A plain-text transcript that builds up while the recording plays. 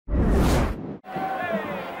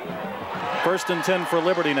First and 10 for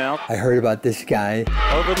Liberty now. I heard about this guy.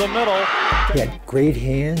 Over the middle. He had great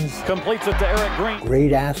hands. Completes it to Eric Green.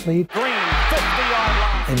 Great athlete. Green, 50-yard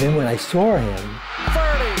line. And then when I saw him,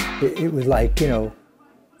 30. It was like, you know,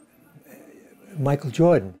 Michael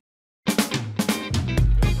Jordan.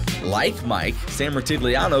 Like Mike, Sam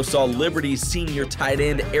Rutigliano saw Liberty's senior tight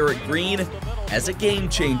end Eric Green as a game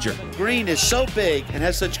changer. Green is so big and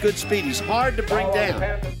has such good speed, he's hard to bring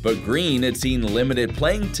down. But Green had seen limited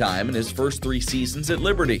playing time in his first 3 seasons at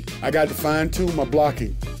Liberty. I got to fine-tune my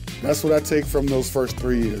blocking. That's what I take from those first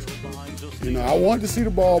 3 years. You know, I wanted to see the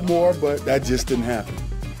ball more, but that just didn't happen.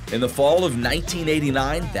 In the fall of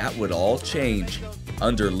 1989, that would all change.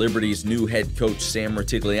 Under Liberty's new head coach Sam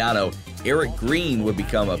Rutigliano, Eric Green would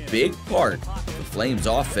become a big part of the Flames'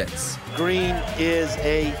 offense. Green is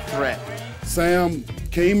a threat. Sam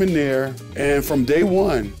came in there, and from day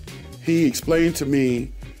one, he explained to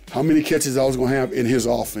me how many catches I was going to have in his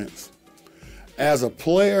offense. As a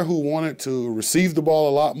player who wanted to receive the ball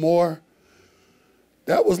a lot more,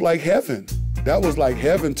 that was like heaven. That was like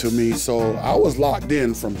heaven to me, so I was locked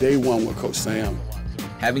in from day one with Coach Sam.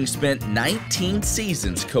 Having spent 19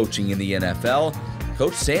 seasons coaching in the NFL,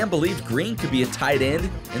 Coach Sam believed Green could be a tight end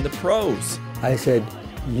in the pros. I said,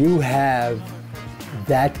 you have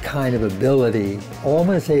that kind of ability. All I'm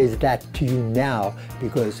going to say is that to you now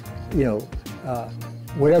because, you know,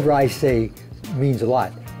 whatever I say means a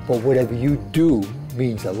lot, but whatever you do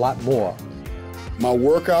means a lot more. My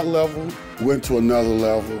workout level went to another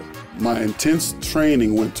level. My intense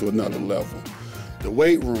training went to another level. The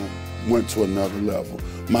weight room went to another level.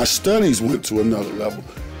 My studies went to another level.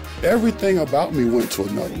 Everything about me went to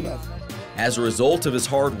another level. As a result of his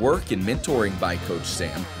hard work and mentoring by Coach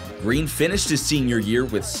Sam, Green finished his senior year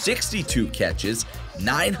with 62 catches,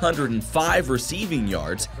 905 receiving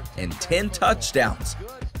yards, and 10 touchdowns.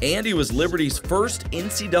 And he was Liberty's first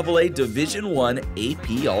NCAA Division I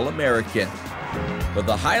AP All-American. But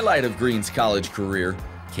the highlight of Green's college career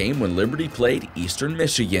came when Liberty played Eastern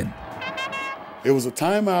Michigan. It was a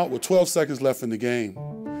timeout with 12 seconds left in the game.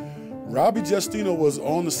 Robbie Justino was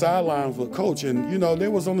on the sidelines with Coach, and, you know, they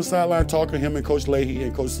was on the sideline talking, him and Coach Leahy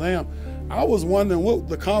and Coach Sam. I was wondering what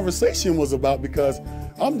the conversation was about because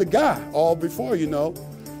I'm the guy all before, you know.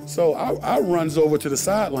 So I runs over to the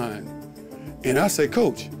sideline, and I say,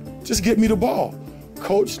 Coach, just get me the ball.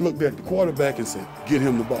 Coach looked at the quarterback and said, get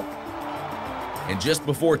him the ball. And just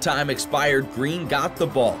before time expired, Green got the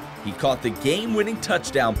ball. He caught the game-winning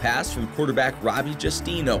touchdown pass from quarterback Robbie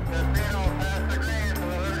Justino.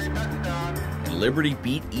 And Liberty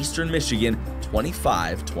beat Eastern Michigan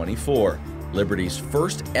 25-24, Liberty's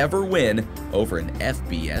first ever win over an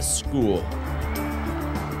FBS school.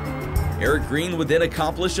 Eric Green would then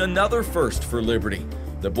accomplish another first for Liberty.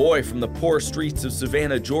 The boy from the poor streets of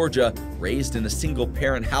Savannah, Georgia, raised in a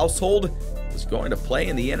single-parent household, was going to play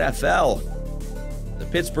in the NFL. The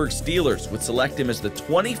Pittsburgh Steelers would select him as the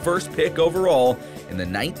 21st pick overall in the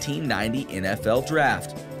 1990 NFL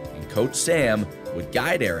Draft, and Coach Sam would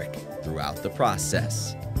guide Eric throughout the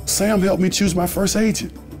process. Sam helped me choose my first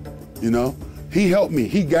agent, you know. He helped me,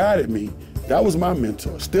 he guided me. That was my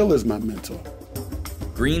mentor, still is my mentor.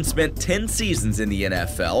 Green spent 10 seasons in the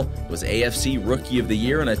NFL, was AFC Rookie of the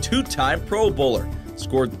Year and a 2-time Pro Bowler,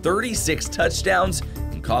 scored 36 touchdowns,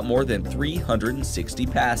 and caught more than 360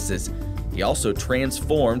 passes. He also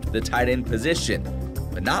transformed the tight end position,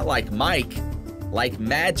 but not like Mike, like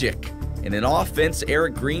magic. In an offense,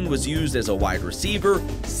 Eric Green was used as a wide receiver,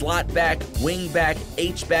 slot back, wing back,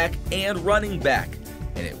 H-back, and running back.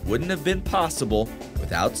 And it wouldn't have been possible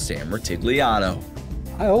without Sam Rutigliano.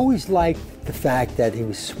 I always liked the fact that he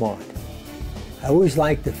was smart. I always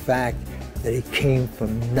liked the fact that he came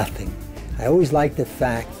from nothing. I always liked the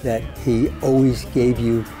fact that he always gave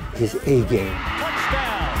you his A game.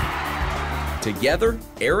 Together,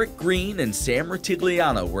 Eric Green and Sam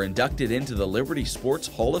Rutigliano were inducted into the Liberty Sports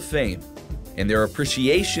Hall of Fame, and their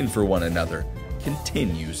appreciation for one another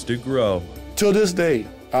continues to grow. Till this day,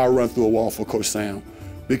 I'll run through a wall for Coach Sam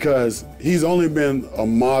because he's only been a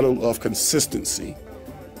model of consistency,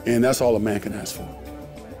 and that's all a man can ask for.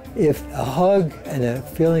 If a hug and a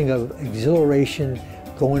feeling of exhilaration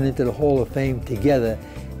going into the Hall of Fame together,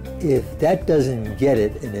 if that doesn't get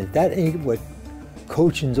it, and if that ain't what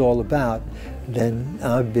coaching's all about, then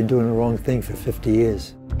I've been doing the wrong thing for 50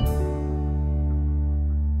 years.